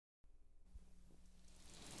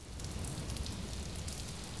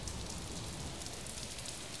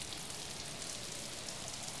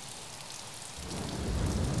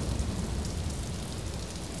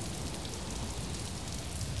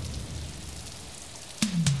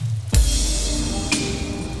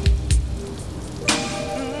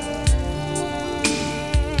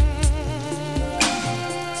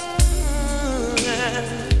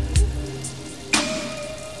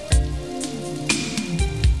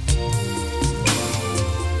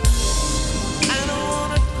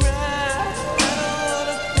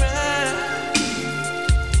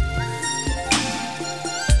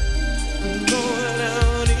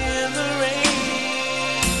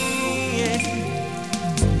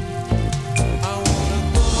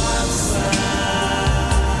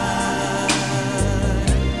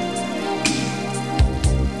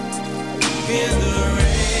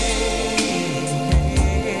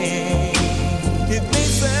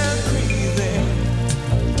sound crazy,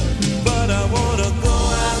 but I wanna go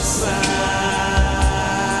outside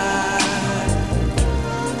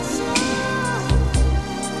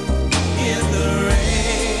in the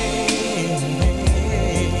rain.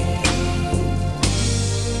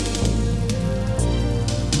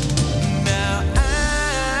 Now I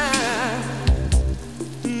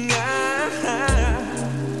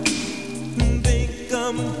think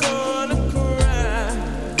I'm gonna cry.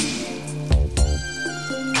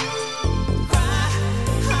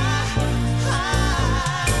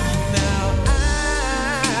 Now I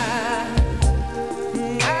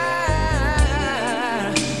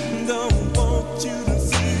don't want you to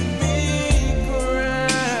see me cry.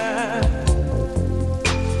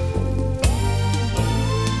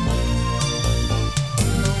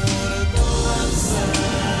 I wanna go outside.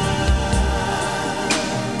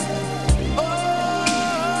 Oh,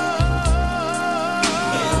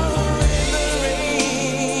 in the rain.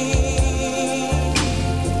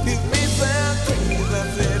 It may sound crazy, I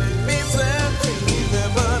said it may sound crazy,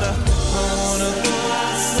 but I wanna go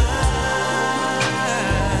outside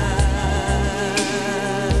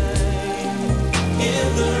in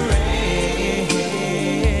the rain.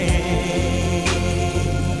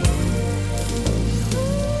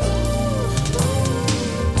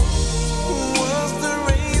 Once the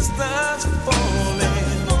rain starts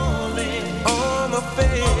falling on my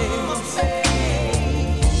face,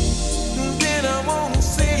 then I won't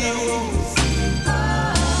see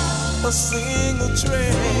a single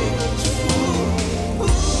trace.